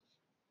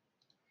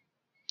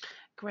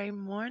Great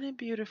morning,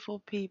 beautiful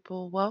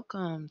people.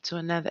 Welcome to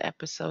another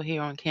episode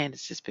here on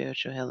Candace's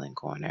Spiritual Healing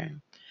Corner.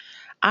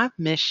 I've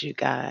missed you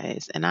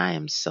guys, and I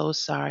am so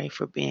sorry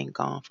for being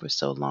gone for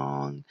so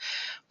long,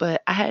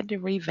 but I had to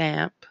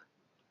revamp.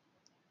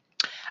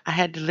 I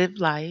had to live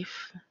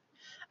life.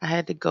 I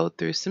had to go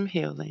through some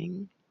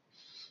healing,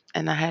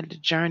 and I had to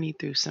journey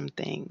through some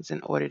things in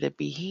order to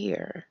be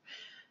here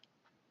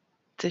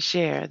to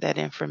share that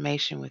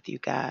information with you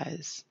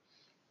guys.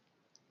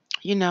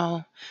 You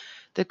know,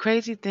 the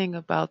crazy thing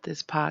about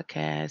this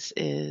podcast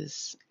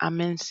is I'm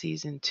in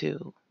season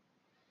 2.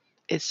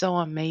 It's so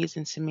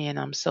amazing to me, and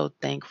I'm so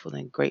thankful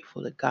and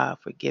grateful to God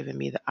for giving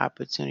me the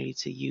opportunity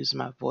to use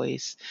my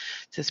voice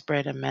to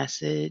spread a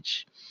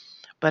message.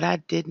 But I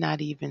did not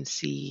even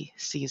see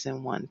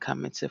season 1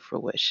 coming to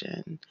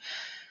fruition.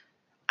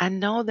 I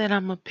know that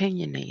I'm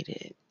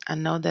opinionated. I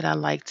know that I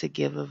like to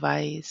give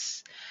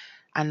advice.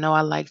 I know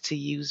I like to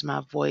use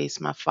my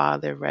voice. My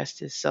father, rest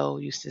his soul,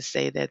 used to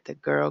say that the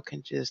girl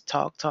can just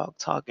talk, talk,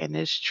 talk. And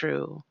it's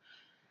true.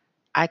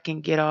 I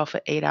can get off an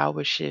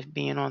 8-hour shift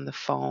being on the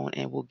phone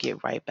and we'll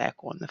get right back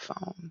on the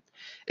phone.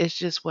 It's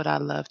just what I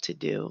love to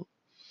do.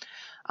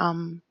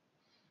 Um,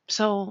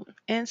 so,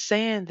 in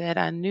saying that,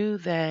 I knew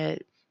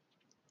that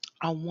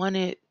I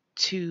wanted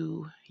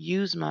to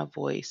use my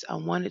voice. I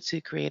wanted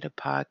to create a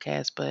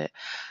podcast, but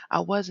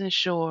I wasn't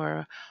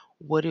sure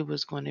what it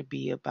was going to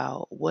be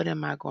about. What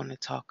am I going to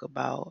talk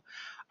about?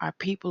 Are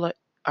people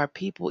are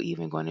people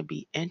even going to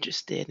be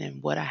interested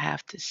in what I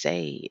have to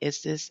say?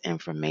 Is this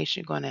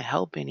information going to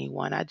help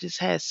anyone? I just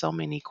had so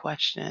many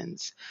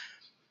questions,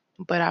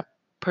 but I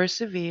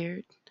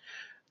persevered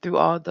through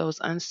all those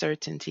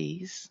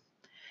uncertainties.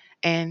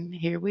 And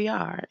here we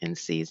are in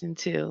season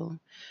 2.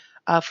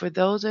 For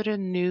those that are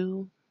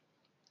new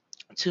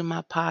to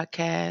my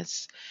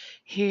podcast.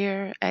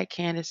 Here at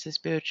Candace's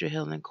Spiritual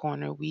Healing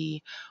Corner,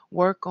 we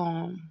work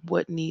on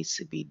what needs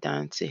to be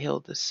done to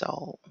heal the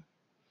soul.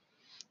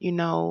 You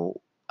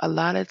know, a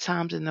lot of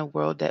times in the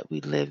world that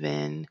we live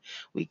in,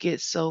 we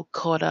get so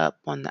caught up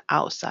on the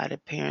outside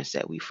appearance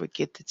that we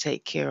forget to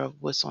take care of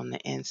what's on the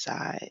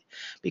inside.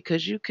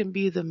 Because you can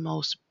be the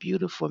most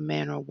beautiful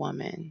man or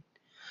woman,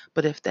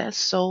 but if that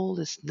soul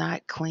is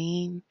not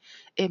clean,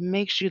 it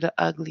makes you the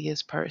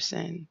ugliest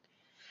person.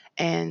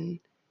 And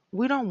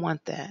we don't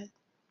want that.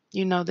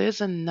 There's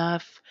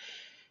enough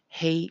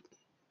hate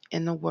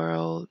in the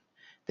world,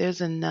 there's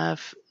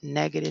enough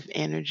negative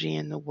energy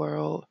in the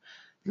world.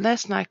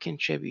 Let's not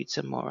contribute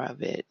to more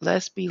of it.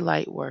 Let's be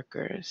light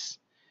workers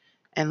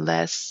and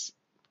let's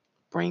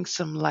bring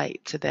some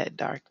light to that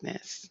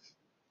darkness.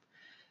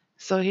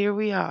 So here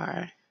we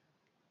are.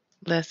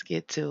 Let's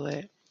get to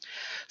it.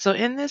 So,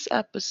 in this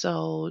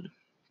episode,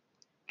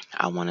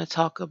 I want to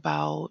talk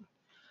about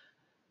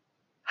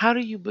how do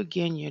you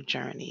begin your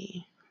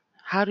journey?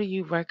 How do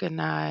you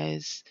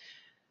recognize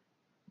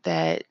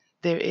that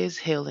there is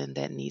healing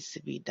that needs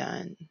to be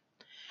done?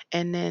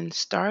 And then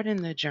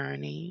starting the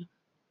journey,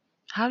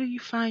 how do you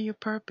find your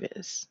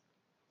purpose?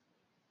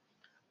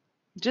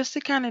 Just to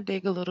kind of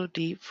dig a little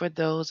deep for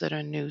those that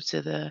are new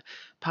to the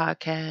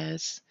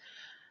podcast,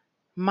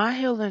 my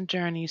healing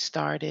journey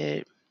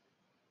started,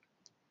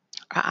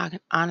 I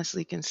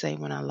honestly can say,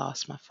 when I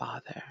lost my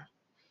father.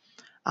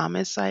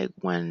 It's like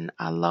when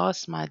I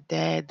lost my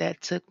dad,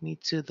 that took me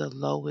to the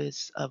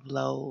lowest of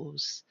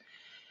lows.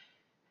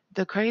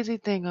 The crazy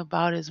thing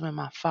about it is when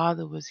my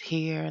father was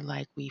here,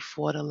 like we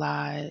fought a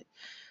lot.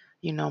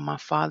 My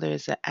father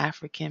is an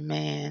African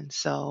man,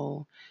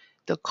 so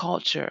the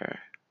culture,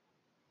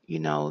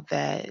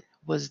 that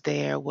was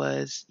there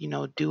was,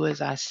 do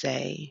as I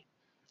say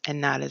and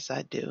not as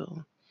I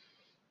do.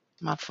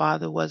 My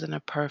father wasn't a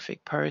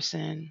perfect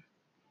person,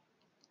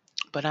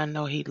 but I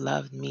know he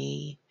loved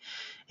me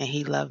and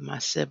he loved my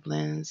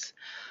siblings.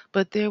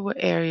 But there were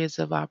areas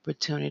of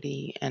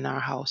opportunity in our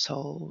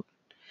household.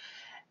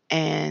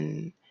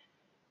 And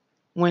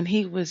when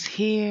he was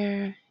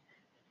here,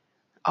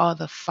 all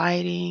the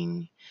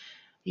fighting,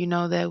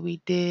 that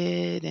we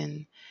did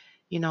and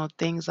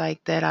things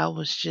like that. I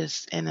was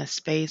just in a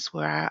space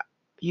where I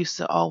used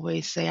to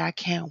always say, I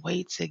can't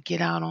wait to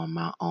get out on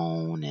my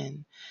own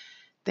and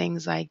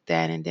things like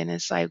that. And then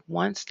it's like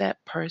once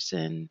that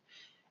person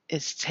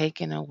is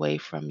taken away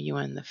from you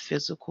in the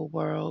physical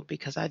world,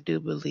 because I do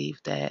believe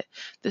that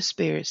the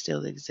spirit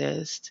still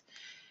exists,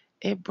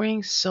 it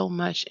brings so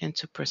much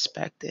into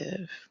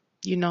perspective.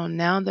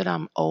 Now that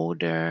I'm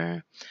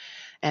older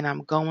and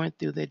I'm going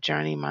through the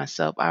journey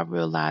myself, I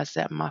realize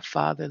that my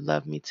father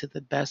loved me to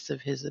the best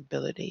of his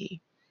ability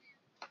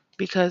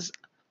because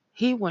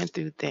he went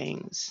through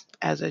things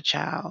as a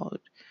child,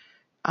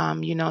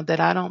 that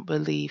I don't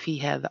believe he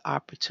had the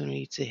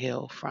opportunity to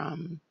heal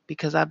from.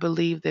 Because I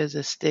believe there's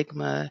a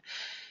stigma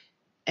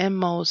in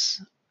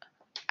most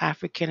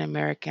African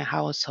American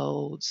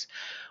households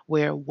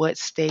where what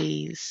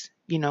stays,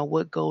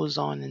 what goes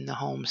on in the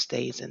home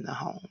stays in the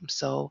home.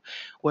 So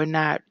we're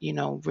not,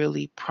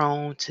 really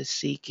prone to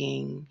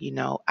seeking,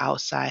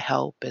 outside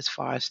help as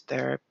far as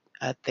therapy.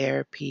 a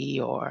therapy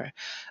or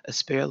a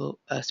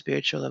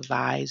spiritual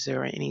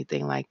advisor or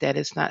anything like that.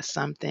 It's not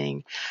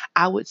something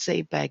I would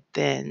say back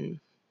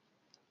then,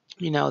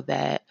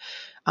 that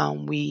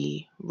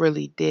we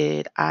really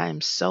did.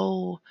 I'm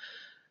so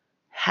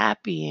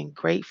happy and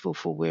grateful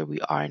for where we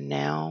are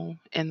now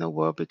in the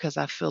world because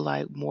I feel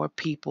like more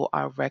people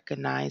are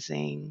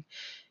recognizing,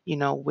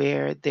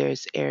 where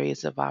there's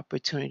areas of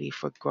opportunity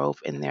for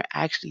growth and they're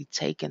actually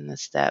taking the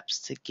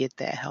steps to get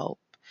that help.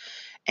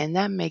 And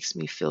that makes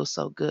me feel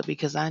so good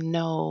because I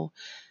know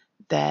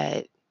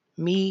that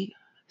me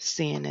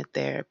seeing a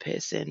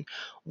therapist and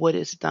what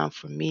it's done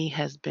for me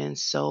has been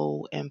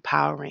so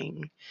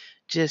empowering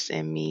just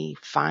in me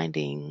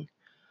finding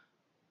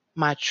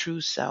my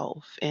true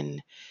self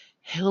and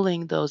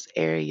healing those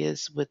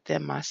areas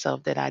within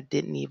myself that I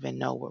didn't even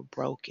know were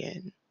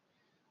broken.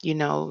 You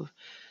know,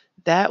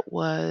 that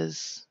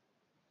was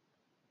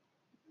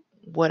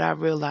what I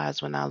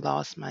realized when I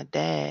lost my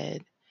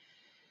dad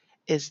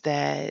is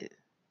that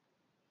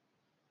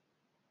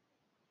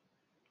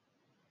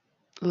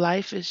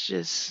life is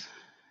just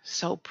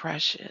so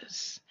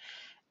precious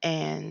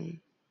and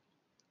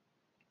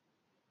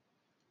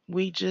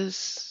we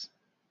just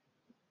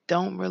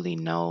don't really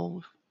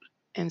know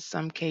in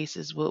some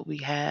cases what we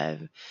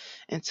have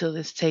until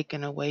it's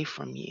taken away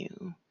from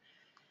you.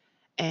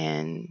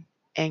 And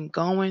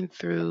going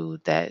through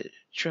that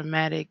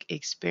traumatic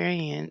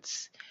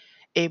experience,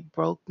 it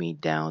broke me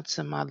down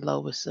to my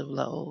lowest of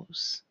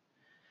lows.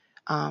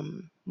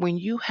 When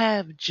you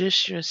have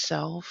just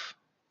yourself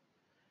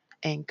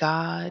and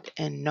God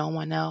and no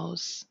one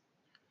else,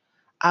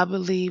 I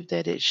believe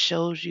that it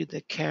shows you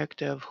the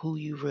character of who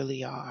you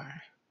really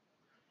are.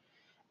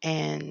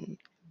 And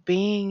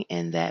being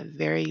in that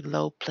very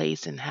low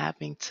place and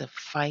having to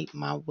fight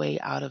my way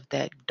out of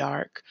that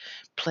dark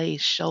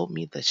place showed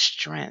me the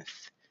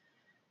strength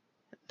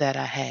that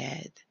I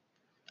had.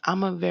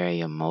 I'm a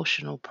very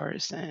emotional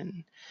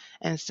person.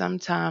 And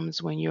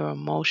sometimes when you're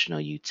emotional,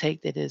 you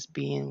take that as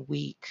being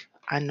weak.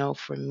 I know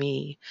for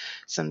me,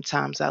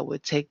 sometimes I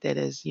would take that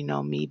as,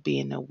 me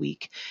being a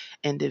weak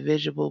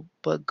individual.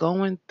 But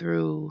going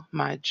through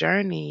my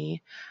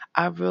journey,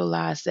 I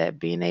realized that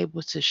being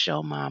able to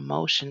show my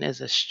emotion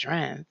is a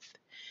strength.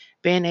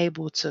 Being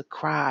able to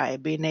cry,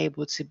 being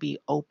able to be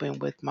open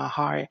with my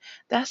heart,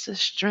 that's a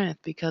strength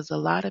because a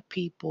lot of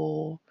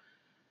people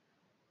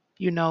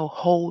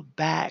hold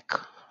back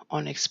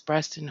on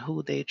expressing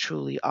who they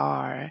truly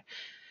are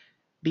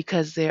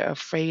because they're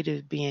afraid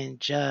of being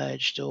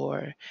judged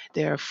or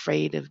they're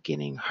afraid of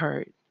getting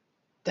hurt.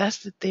 That's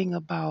the thing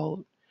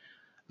about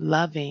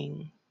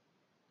loving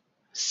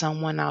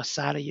someone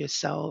outside of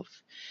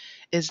yourself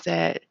is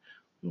that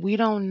we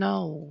don't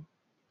know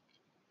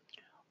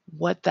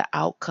what the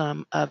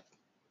outcome of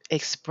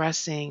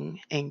expressing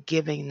and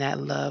giving that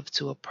love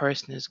to a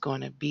person is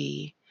going to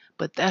be,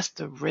 but that's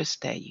the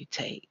risk that you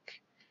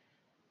take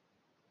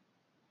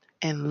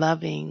in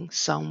loving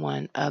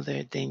someone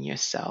other than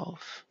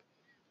yourself.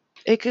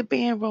 It could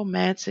be in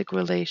romantic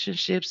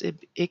relationships.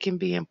 It can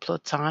be in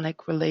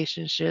platonic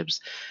relationships.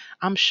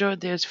 I'm sure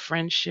there's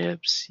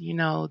friendships,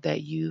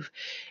 that you've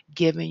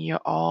given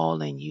your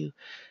all and you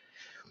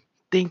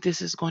think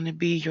this is going to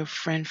be your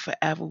friend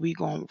forever. We're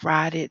going to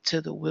ride it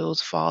till the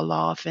wheels fall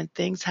off and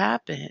things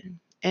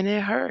happen and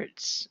it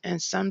hurts. And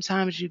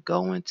sometimes you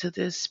go into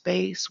this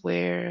space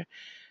where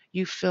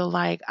you feel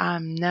like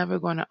I'm never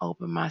going to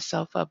open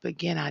myself up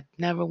again. I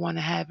never want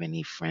to have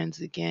any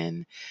friends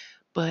again.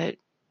 But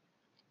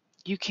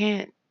you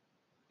can't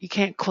You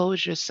can't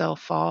close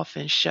yourself off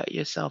and shut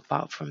yourself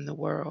out from the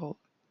world.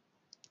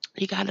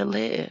 You got to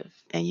live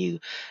and you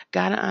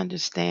got to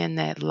understand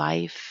that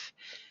life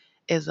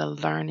is a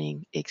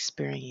learning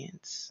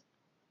experience.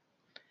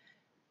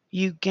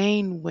 You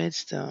gain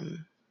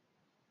wisdom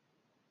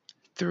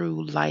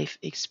through life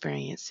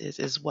experiences,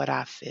 is what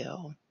I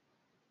feel.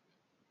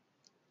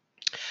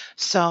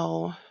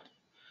 So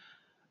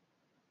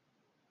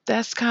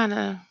that's kind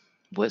of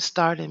what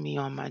started me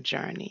on my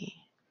journey.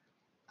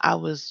 I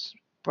was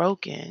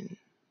broken,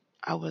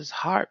 I was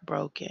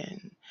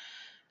heartbroken.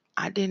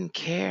 I didn't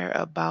care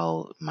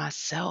about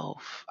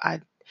myself.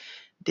 I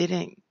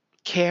didn't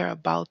care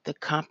about the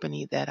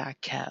company that I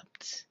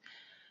kept.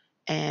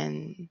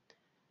 And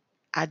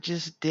I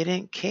just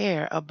didn't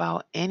care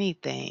about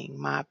anything.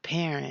 My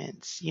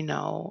parents,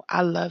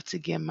 I love to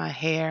get my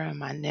hair and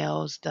my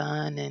nails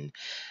done. And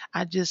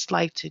I just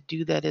like to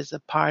do that as a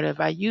part of,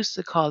 I used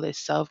to call it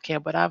self care,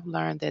 but I've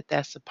learned that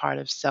that's a part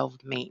of self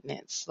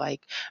maintenance,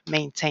 like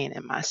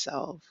maintaining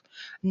myself.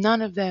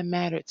 None of that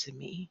mattered to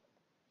me.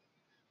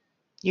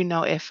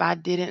 If I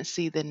didn't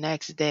see the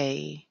next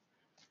day,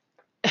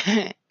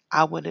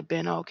 I would have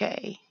been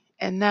okay.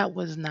 And that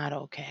was not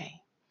okay.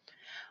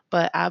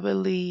 But I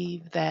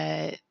believe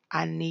that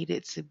I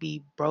needed to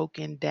be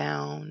broken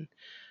down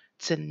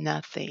to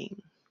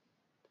nothing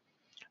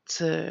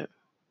to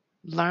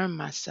learn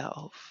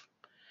myself,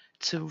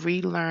 to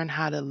relearn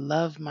how to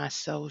love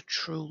myself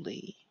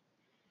truly,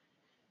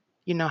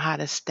 how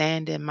to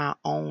stand in my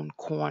own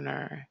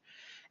corner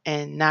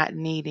and not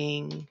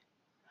needing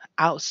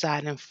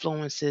outside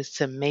influences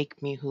to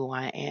make me who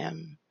I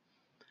am.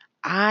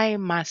 I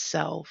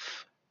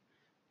myself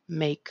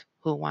make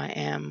who I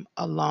am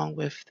along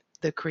with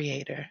the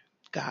Creator,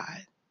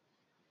 God.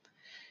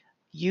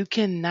 You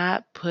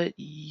cannot put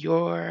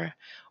your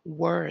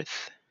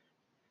worth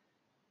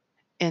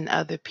in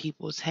other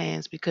people's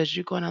hands because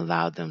you're going to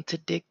allow them to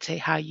dictate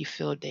how you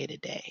feel day to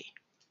day.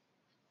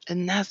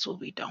 And that's what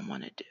we don't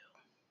want to do.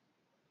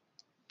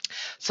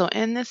 So,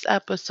 in this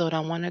episode,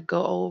 I want to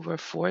go over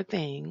four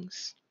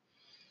things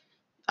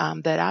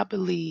that I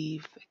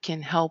believe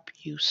can help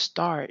you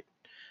start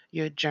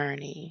your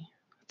journey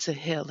to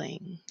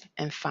healing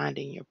and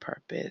finding your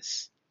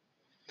purpose.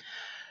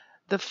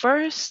 The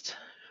first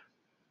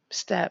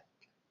step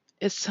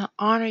is to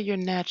honor your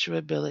natural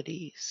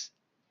abilities.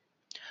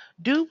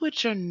 Do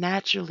what you're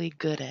naturally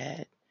good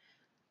at.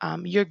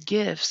 Your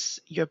gifts,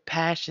 your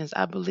passions,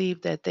 I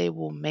believe that they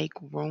will make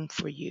room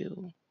for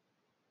you.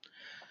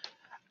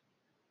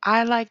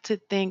 I like to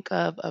think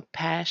of a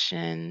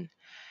passion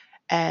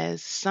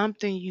as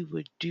something you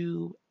would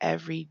do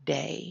every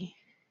day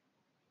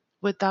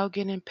without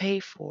getting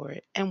paid for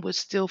it and would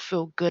still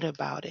feel good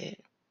about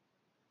it.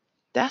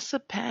 That's a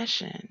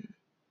passion.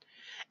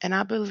 And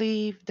I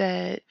believe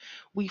that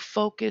we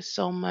focus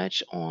so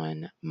much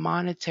on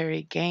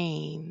monetary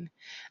gain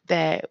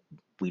that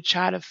we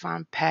try to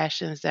find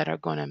passions that are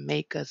going to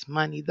make us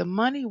money. The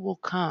money will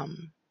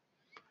come.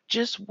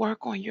 Just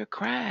work on your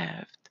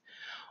craft.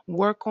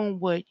 Work on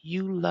what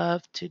you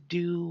love to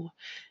do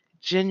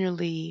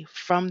genuinely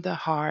from the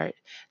heart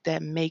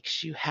that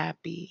makes you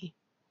happy.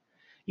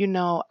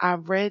 I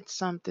read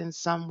something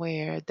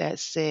somewhere that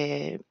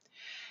said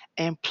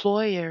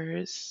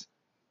employers,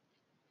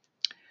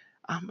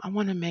 I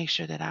want to make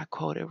sure that I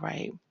quote it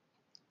right.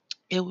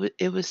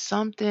 It was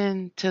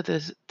something to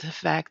the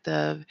fact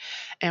of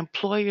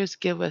employers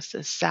give us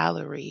a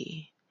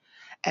salary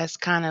as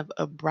kind of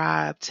a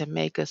bribe to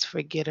make us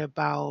forget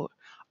about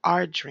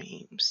our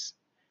dreams.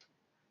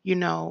 You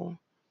know,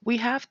 we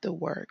have to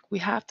work, we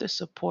have to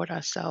support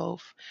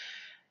ourselves.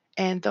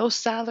 And those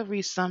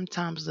salaries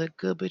sometimes look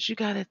good, but you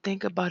got to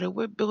think about it.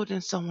 We're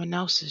building someone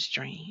else's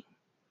dream.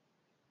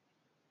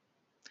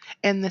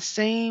 And the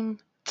same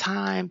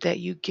time that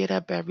you get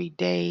up every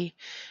day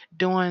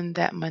doing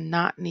that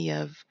monotony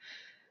of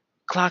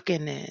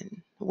clocking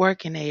in,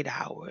 working 8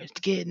 hours,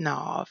 getting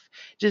off,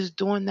 just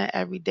doing that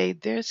every day,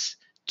 there's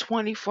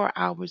 24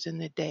 hours in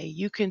the day.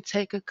 You can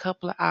take a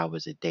couple of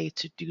hours a day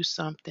to do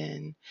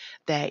something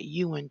that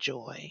you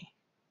enjoy.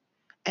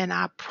 And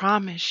I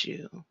promise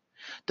you,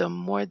 the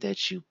more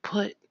that you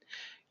put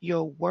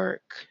your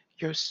work,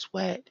 your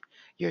sweat,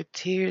 your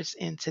tears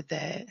into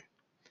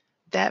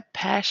that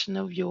passion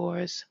of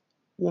yours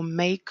will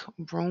make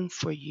room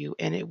for you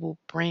and it will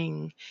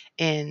bring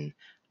in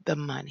the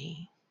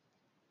money.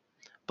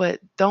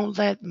 But don't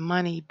let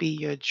money be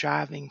your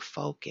driving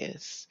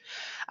focus.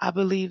 I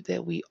believe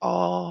that we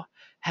all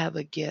have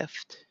a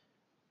gift.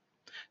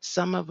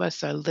 Some of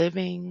us are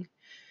living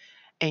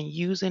and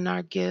using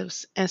our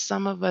gifts, and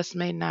some of us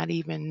may not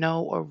even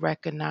know or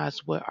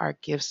recognize what our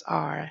gifts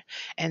are.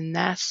 And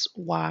that's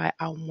why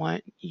I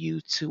want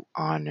you to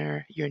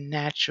honor your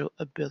natural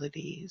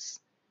abilities.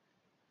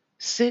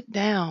 Sit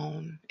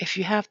down. If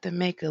you have to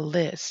make a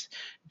list,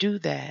 do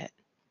that.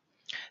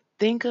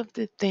 Think of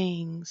the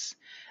things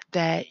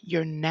that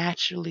you're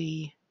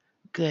naturally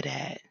good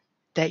at,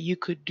 that you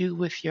could do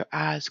with your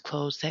eyes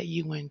closed, that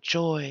you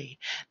enjoy,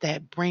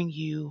 that bring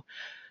you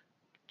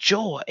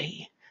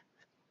joy.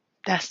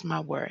 That's my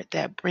word,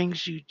 that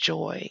brings you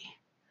joy.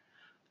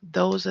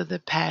 Those are the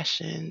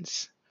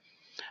passions.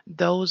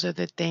 Those are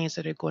the things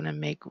that are going to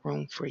make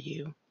room for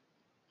you.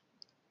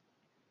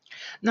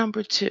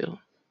 Number two,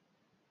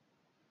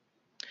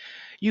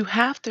 you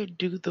have to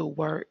do the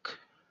work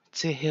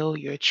to heal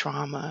your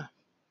trauma.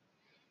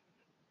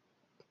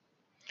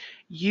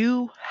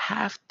 You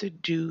have to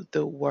do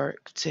the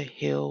work to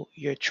heal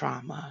your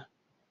trauma.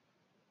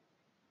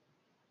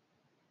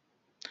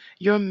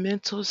 Your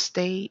mental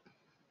state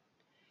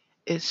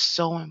is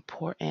so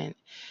important.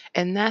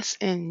 And that's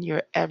in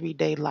your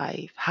everyday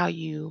life, how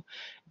you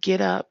get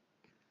up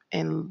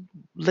and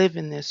live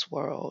in this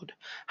world,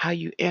 how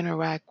you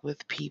interact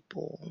with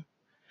people,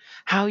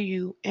 how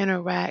you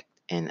interact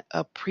and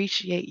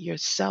appreciate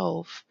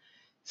yourself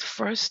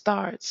first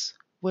starts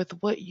with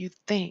what you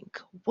think.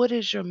 What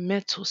is your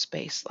mental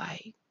space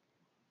like?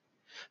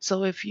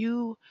 So if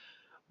you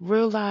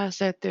realize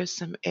that there's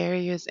some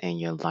areas in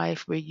your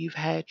life where you've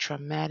had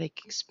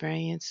traumatic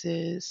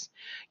experiences,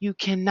 you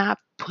cannot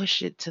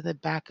push it to the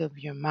back of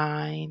your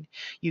mind.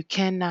 You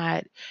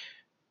cannot,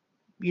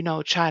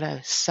 try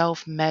to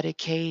self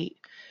medicate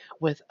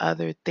with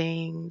other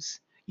things.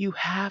 You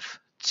have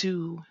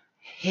to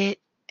hit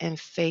and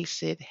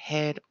face it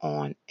head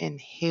on and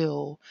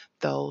heal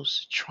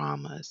those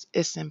traumas.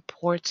 It's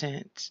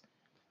important.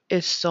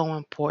 It's so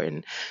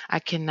important. I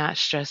cannot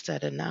stress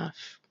that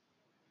enough.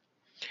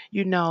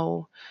 You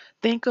know,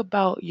 think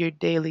about your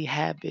daily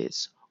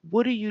habits.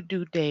 What do you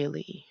do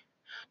daily?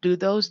 Do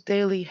those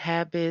daily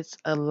habits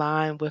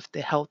align with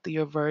the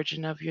healthier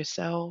version of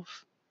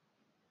yourself?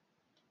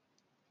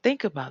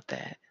 Think about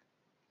that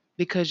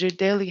because your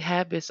daily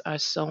habits are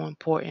so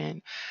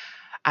important.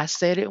 I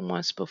said it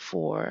once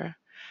before.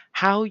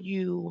 How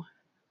you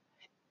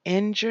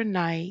end your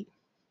night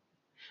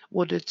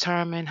will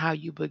determine how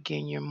you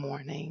begin your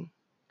morning.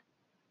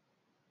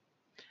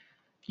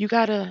 You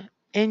got to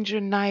end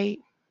your night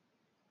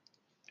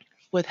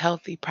with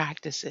healthy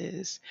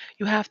practices.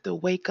 You have to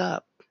wake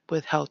up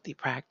with healthy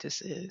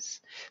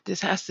practices.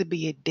 This has to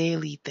be a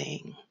daily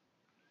thing.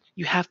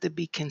 You have to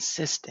be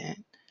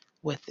consistent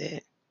with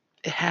it.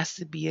 It has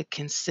to be a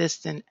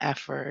consistent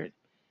effort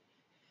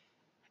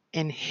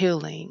in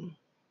healing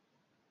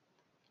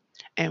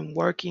and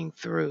working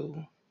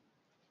through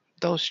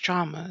those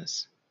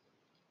traumas.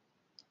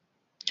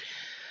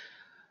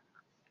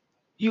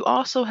 You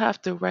also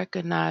have to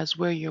recognize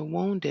where you're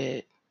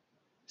wounded.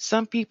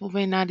 Some people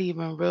may not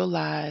even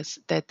realize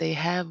that they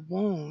have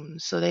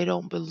wounds, so they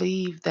don't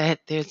believe that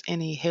there's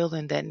any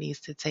healing that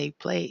needs to take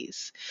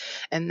place.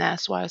 And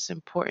that's why it's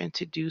important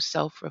to do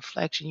self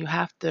reflection. You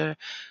have to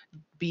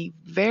be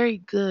very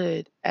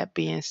good at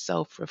being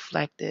self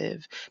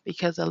reflective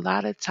because a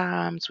lot of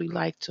times we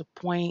like to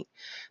point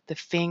the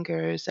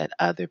fingers at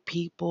other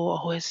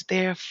people. Oh, it's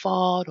their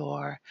fault,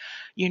 or,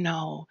 you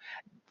know,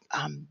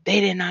 they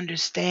didn't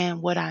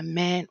understand what I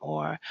meant,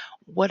 or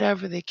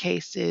whatever the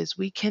case is.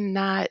 We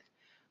cannot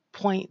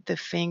point the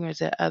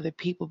fingers at other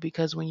people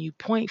because when you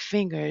point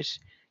fingers,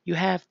 you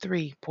have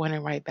three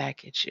pointing right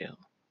back at you.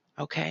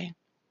 Okay?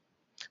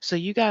 So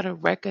you got to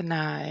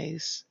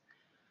recognize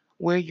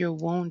where you're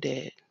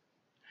wounded.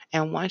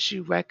 And once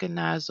you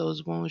recognize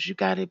those wounds, you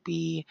got to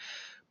be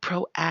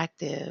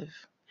proactive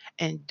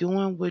and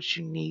doing what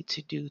you need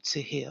to do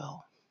to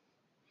heal.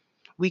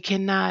 We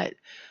cannot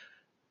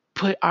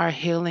put our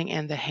healing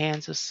in the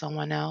hands of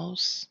someone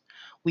else.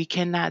 We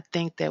cannot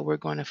think that we're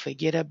going to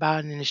forget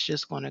about it and it's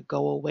just going to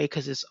go away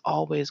because it's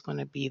always going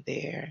to be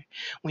there.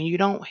 When you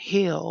don't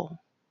heal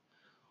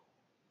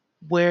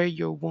where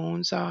your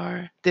wounds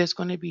are, there's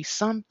going to be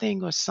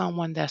something or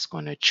someone that's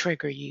going to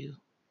trigger you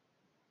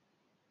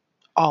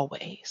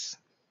always.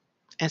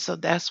 And so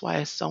that's why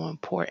it's so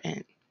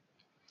important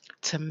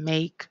to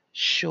make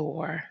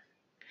sure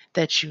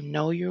that you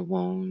know your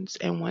wounds.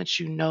 And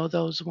once you know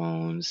those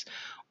wounds,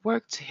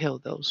 work to heal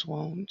those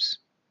wounds.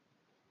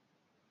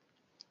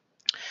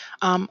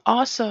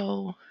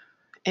 Also,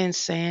 in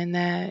saying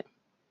that,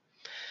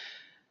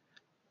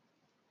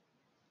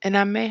 and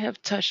I may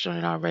have touched on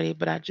it already,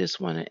 but I just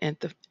want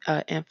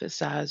to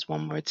emphasize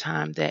one more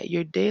time that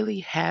your daily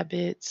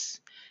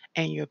habits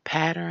and your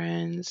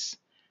patterns,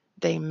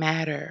 they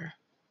matter.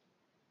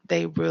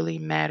 They really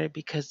matter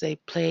because they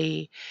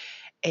play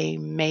a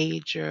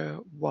major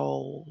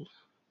role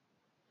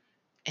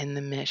in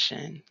the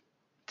mission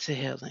to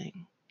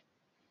healing.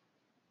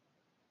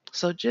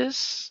 So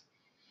just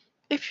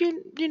if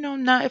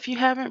if you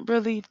haven't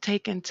really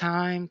taken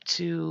time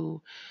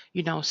to,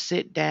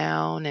 sit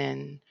down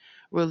and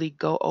really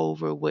go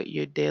over what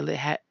your daily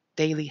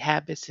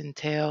habits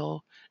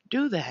entail,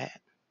 do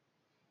that.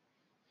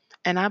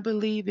 And I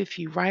believe if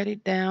you write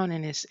it down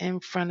and it's in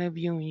front of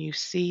you and you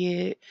see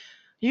it,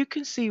 you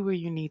can see where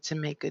you need to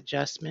make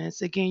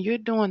adjustments. Again, you're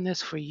doing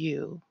this for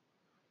you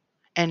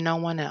and no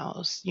one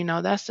else.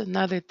 That's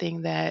another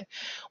thing that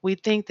we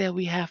think that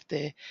we have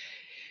to.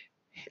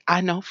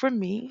 I know for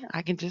me,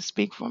 I can just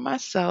speak for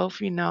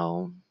myself,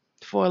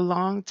 for a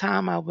long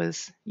time I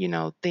was,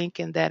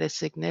 thinking that a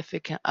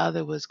significant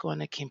other was going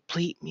to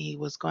complete me,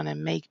 was going to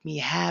make me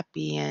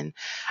happy. And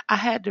I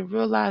had to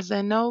realize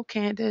that no,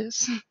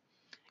 Candace,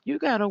 you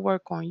got to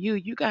work on you.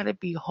 You got to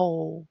be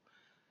whole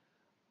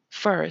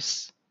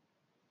first,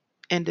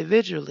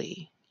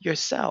 individually,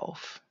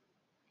 yourself.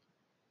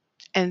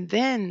 And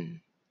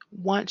then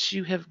once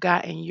you have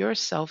gotten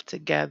yourself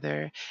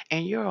together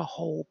and you're a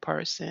whole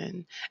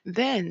person,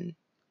 then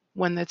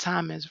when the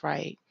time is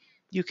right,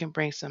 you can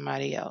bring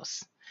somebody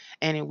else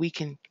and then we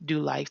can do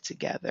life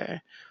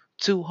together.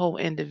 Two whole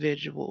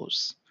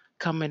individuals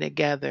coming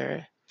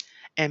together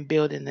and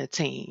building a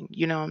team.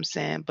 You know what I'm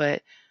saying?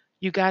 But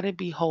you got to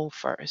be whole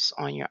first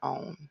on your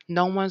own.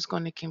 No one's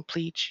going to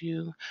complete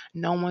you.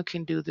 No one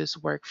can do this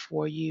work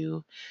for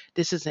you.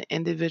 This is an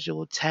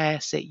individual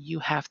task that you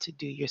have to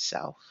do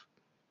yourself.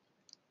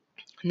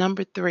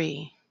 Number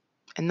three,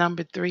 and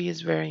number three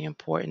is very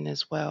important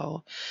as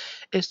well,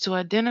 is to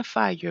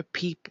identify your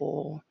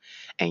people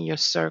and your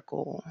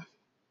circle.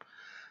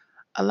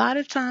 A lot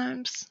of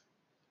times,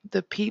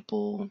 the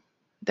people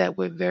that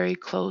we're very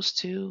close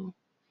to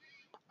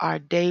are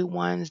day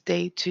ones,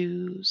 day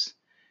twos.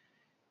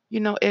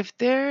 If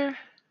they're,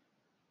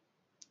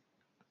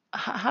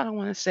 how do I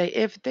want to say,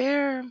 if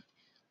their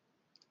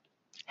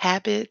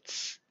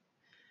habits,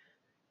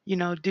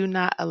 do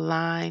not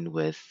align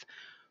with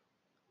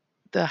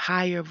the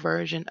higher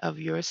version of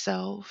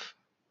yourself,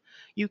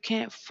 you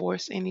can't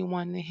force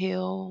anyone to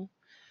heal.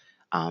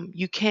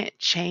 You can't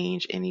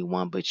change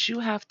anyone, but you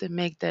have to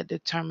make that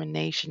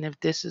determination if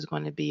this is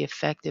going to be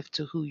effective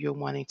to who you're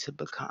wanting to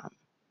become.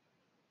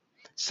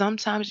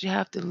 Sometimes you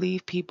have to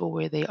leave people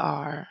where they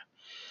are.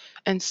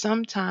 And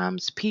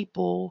sometimes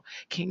people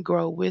can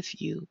grow with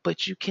you,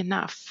 but you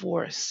cannot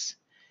force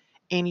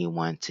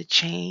anyone to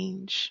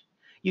change.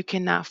 You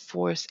cannot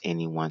force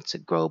anyone to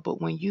grow.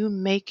 But when you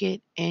make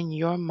it in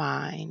your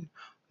mind,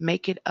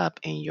 make it up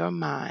in your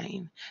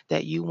mind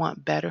that you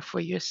want better for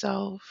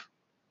yourself,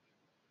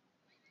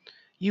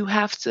 you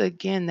have to,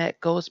 again,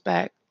 that goes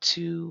back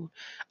to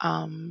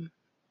um,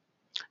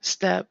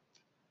 step,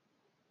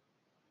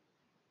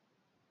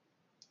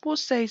 we'll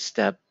say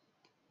step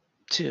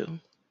two,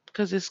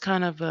 because it's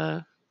kind of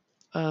a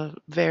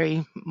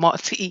very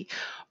multi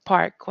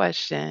part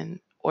question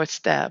or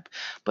step.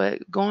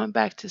 But going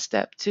back to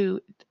step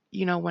two,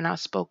 when I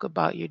spoke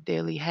about your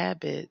daily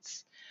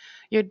habits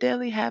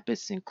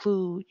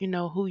include,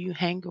 who you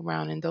hang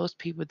around and those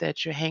people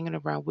that you're hanging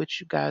around, which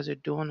you guys are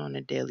doing on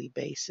a daily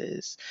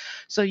basis.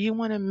 So you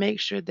want to make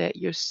sure that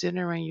you're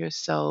centering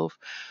yourself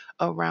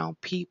around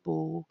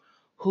people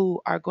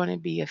who are going to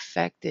be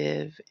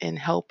effective in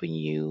helping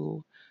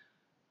you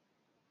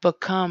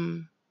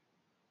become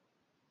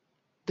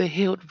the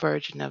healed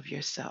version of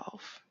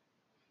yourself.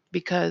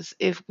 Because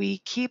if we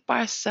keep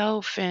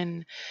ourselves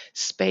in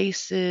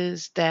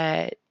spaces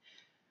that,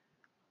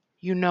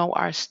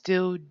 are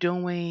still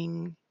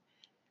doing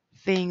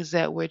things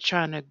that we're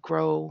trying to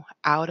grow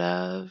out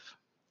of,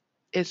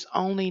 it's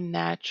only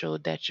natural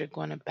that you're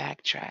going to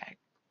backtrack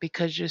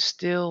because you're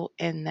still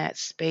in that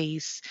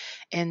space,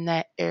 in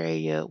that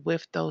area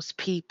with those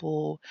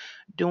people,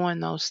 doing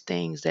those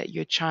things that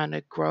you're trying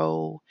to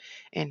grow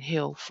and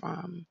heal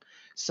from.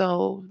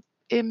 So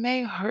it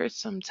may hurt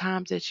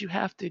sometimes that you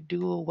have to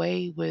do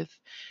away with,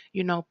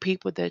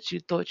 people that you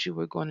thought you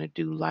were going to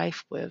do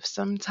life with.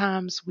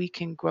 Sometimes we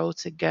can grow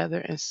together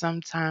and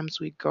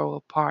sometimes we grow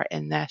apart,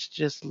 and that's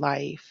just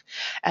life.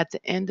 At the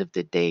end of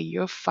the day,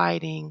 you're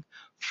fighting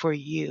for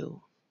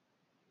you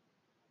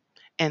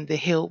and the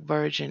healed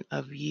version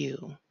of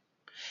you.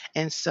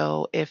 And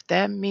so, if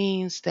that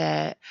means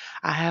that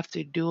I have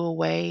to do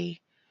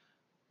away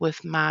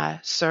with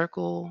my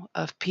circle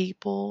of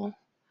people,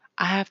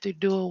 I have to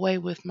do away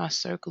with my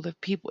circle of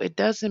people. It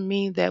doesn't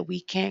mean that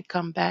we can't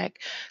come back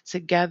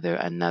together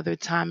another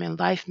time in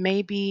life.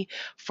 Maybe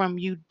from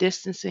you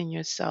distancing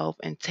yourself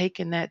and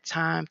taking that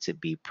time to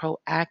be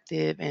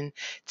proactive and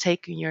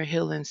taking your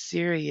healing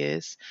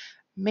serious,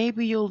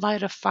 maybe you'll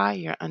light a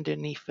fire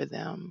underneath for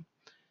them.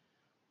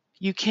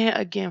 You can't,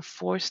 again,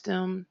 force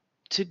them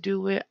to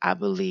do it. I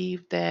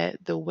believe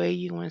that the way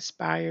you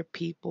inspire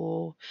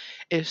people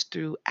is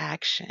through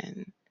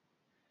action.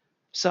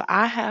 So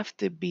I have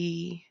to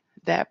be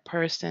that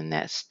person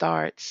that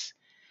starts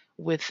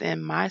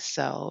within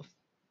myself,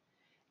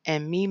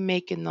 and me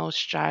making those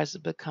strides to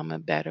become a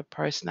better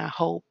person, I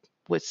hope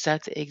would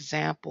set the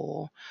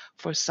example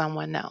for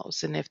someone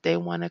else. And if they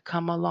want to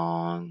come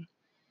along,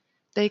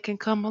 they can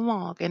come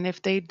along. And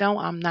if they don't,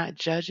 I'm not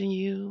judging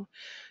you.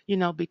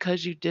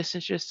 Because you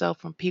distance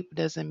yourself from people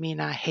doesn't mean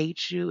I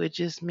hate you. It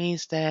just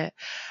means that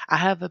I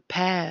have a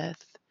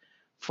path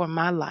for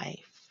my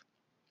life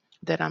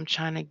that I'm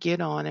trying to get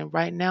on. And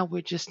right now,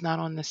 we're just not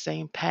on the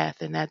same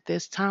path. And at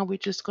this time, we're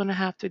just going to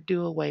have to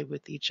do away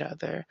with each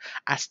other.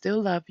 I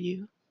still love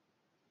you,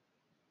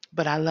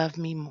 but I love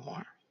me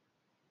more.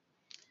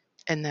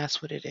 And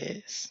that's what it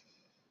is.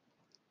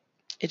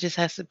 It just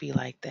has to be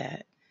like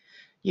that.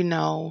 You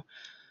know,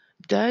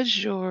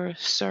 Does your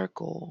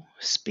circle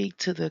speak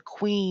to the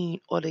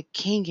queen or the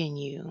king in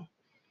you?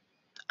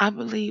 I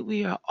believe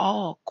we are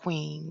all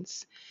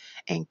queens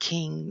and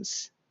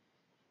kings.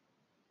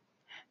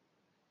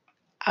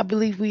 I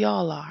believe we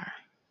all are.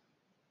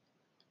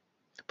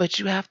 But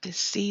you have to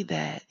see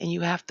that and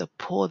you have to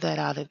pull that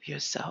out of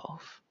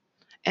yourself.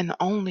 And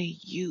only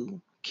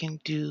you can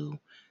do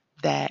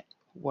that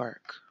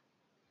work.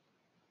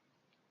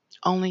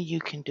 Only you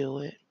can do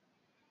it.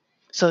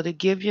 So, to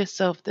give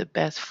yourself the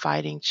best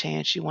fighting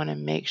chance, you want to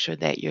make sure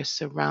that you're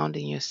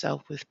surrounding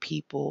yourself with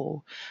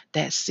people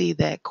that see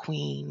that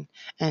queen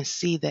and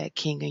see that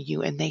king in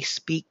you, and they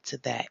speak to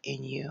that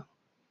in you.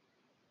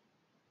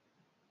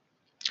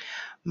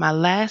 My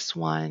last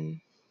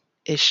one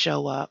is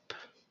show up.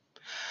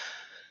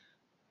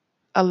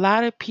 A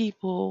lot of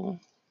people,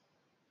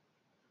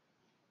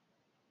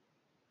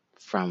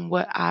 from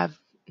what I've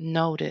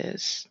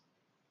noticed,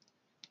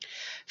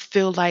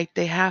 feel like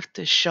they have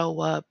to show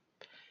up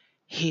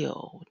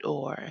healed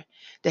or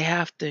they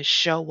have to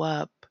show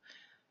up,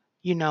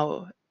 you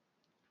know,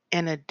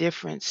 in a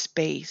different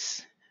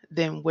space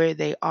than where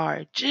they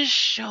are. Just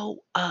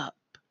show up.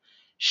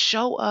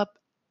 Show up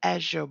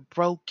as your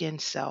broken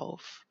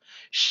self.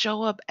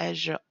 Show up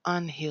as your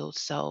unhealed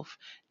self.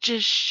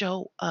 Just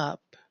show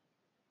up.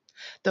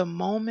 The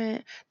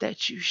moment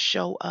that you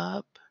show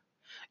up,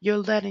 you're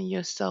letting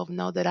yourself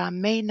know that I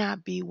may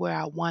not be where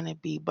I want to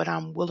be, but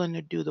I'm willing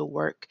to do the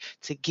work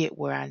to get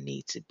where I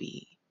need to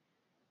be.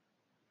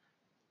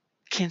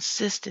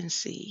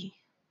 Consistency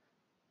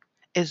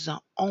is the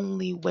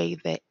only way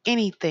that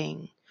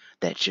anything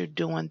that you're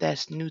doing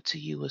that's new to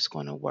you is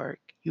going to work.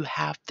 You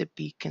have to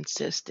be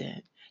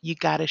consistent. You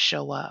got to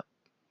show up.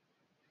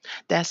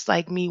 That's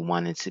like me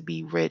wanting to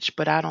be rich,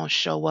 but I don't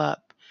show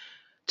up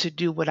to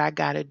do what I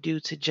got to do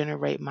to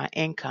generate my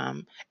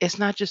income. It's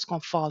not just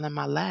going to fall in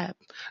my lap.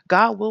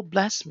 God will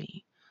bless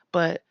me,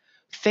 but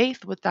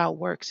Faith without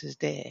works is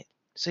dead.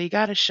 So you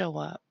got to show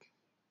up.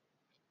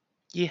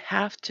 You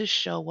have to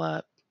show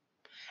up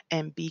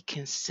and be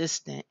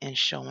consistent in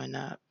showing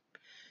up.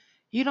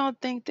 You don't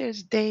think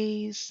there's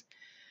days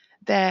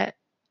that,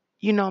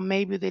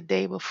 maybe the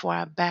day before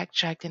I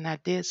backtracked and I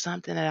did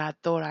something that I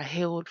thought I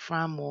healed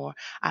from or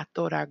I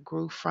thought I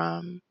grew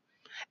from,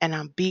 and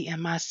I'm beating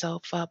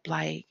myself up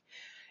like,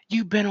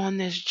 you've been on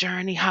this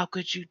journey. How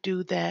could you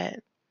do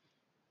that?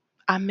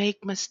 I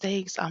make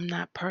mistakes. I'm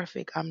not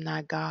perfect. I'm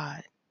not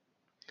God.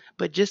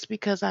 But just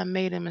because I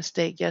made a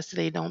mistake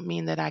yesterday don't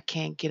mean that I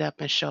can't get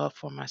up and show up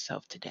for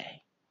myself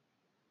today.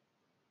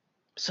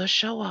 So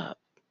show up.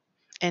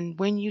 And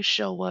when you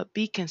show up,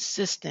 be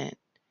consistent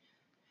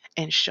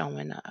in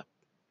showing up.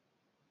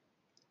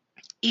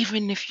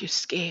 Even if you're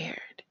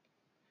scared,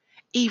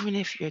 even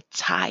if you're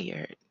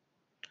tired,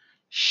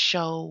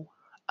 show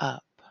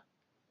up.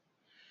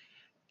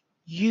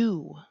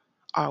 You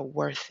are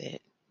worth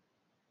it.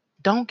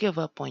 Don't give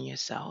up on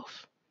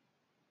yourself.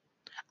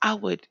 I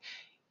would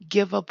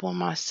give up on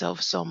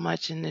myself so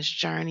much in this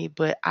journey,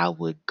 but I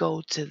would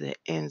go to the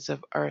ends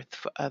of earth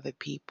for other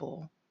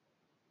people.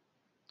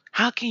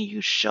 How can you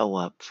show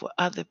up for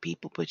other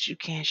people, but you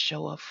can't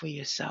show up for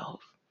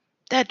yourself?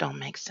 That don't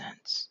make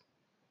sense.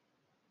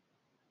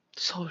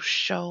 So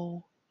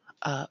show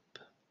up.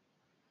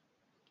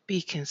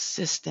 Be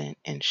consistent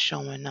in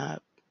showing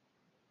up.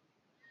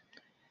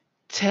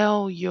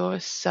 Tell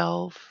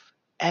yourself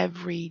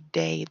every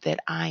day that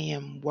I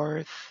am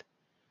worth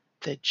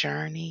the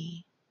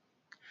journey.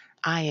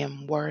 I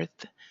am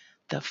worth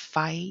the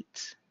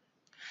fight.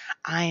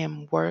 I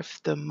am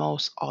worth the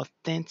most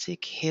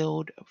authentic,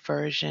 healed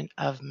version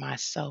of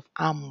myself.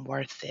 I'm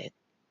worth it.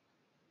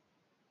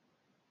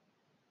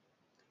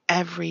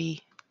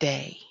 Every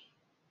day.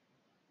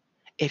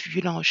 If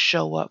you don't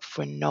show up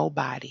for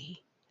nobody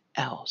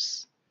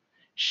else,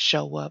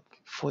 show up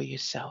for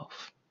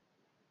yourself.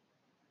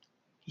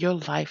 Your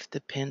life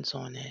depends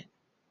on it.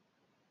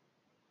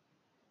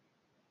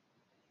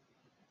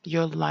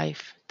 Your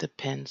life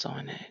depends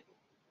on it.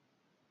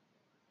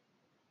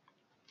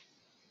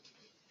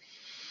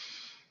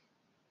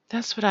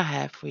 That's what I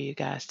have for you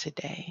guys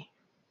today.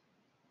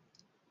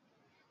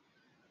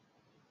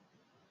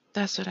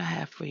 That's what I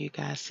have for you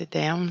guys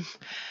today.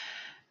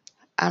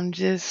 I'm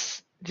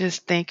just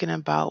thinking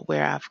about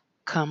where I've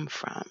come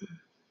from,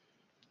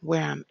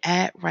 where I'm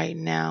at right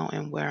now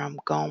and where I'm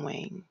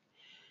going.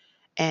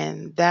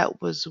 And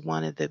that was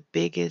one of the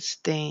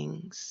biggest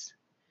things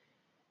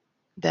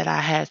that I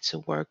had to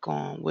work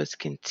on, was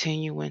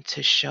continuing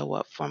to show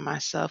up for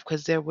myself,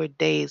 because there were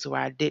days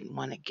where I didn't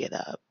want to get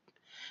up.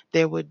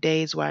 There were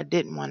days where I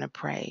didn't want to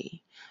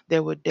pray.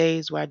 There were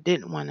days where I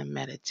didn't want to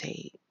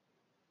meditate.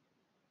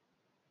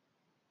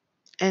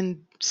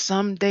 And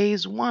some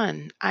days,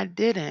 I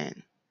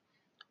didn't.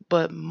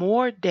 But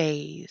more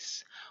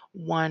days,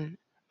 one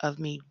of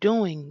me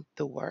doing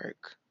the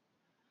work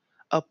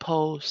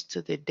opposed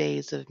to the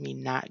days of me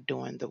not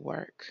doing the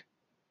work.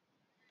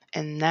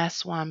 And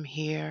that's why I'm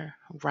here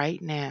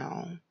right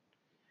now,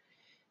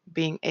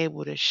 being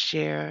able to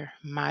share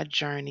my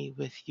journey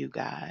with you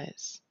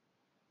guys.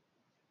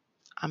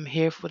 I'm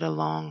here for the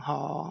long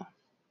haul.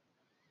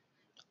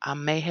 I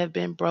may have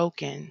been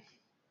broken,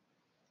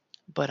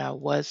 but I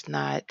was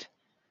not.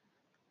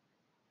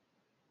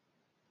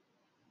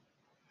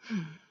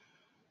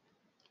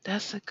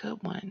 That's a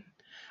good one.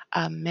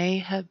 I may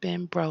have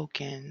been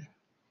broken,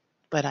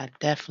 but I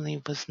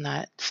definitely was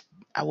not.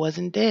 I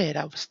wasn't dead.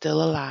 I was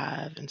still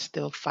alive and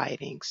still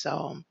fighting.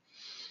 So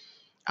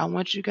I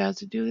want you guys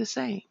to do the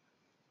same.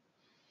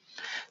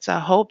 So I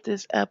hope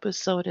this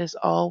episode, as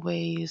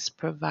always,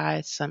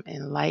 provides some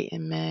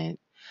enlightenment.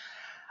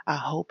 I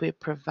hope it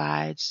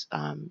provides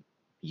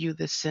you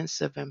the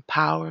sense of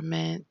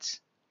empowerment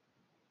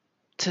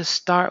to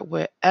start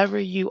wherever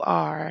you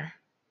are,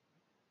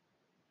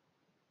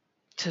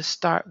 to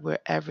start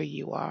wherever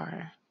you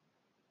are.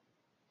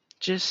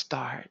 Just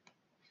start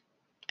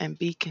and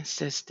be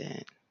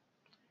consistent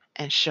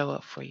and show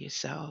up for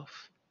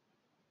yourself.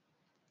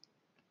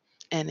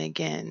 And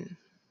again,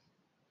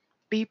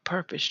 be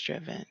purpose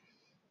driven.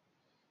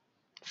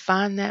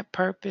 Find that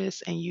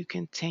purpose and you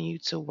continue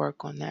to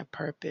work on that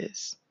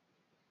purpose.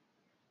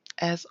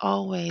 As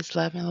always,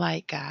 love and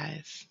light,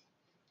 guys.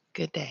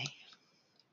 Good day.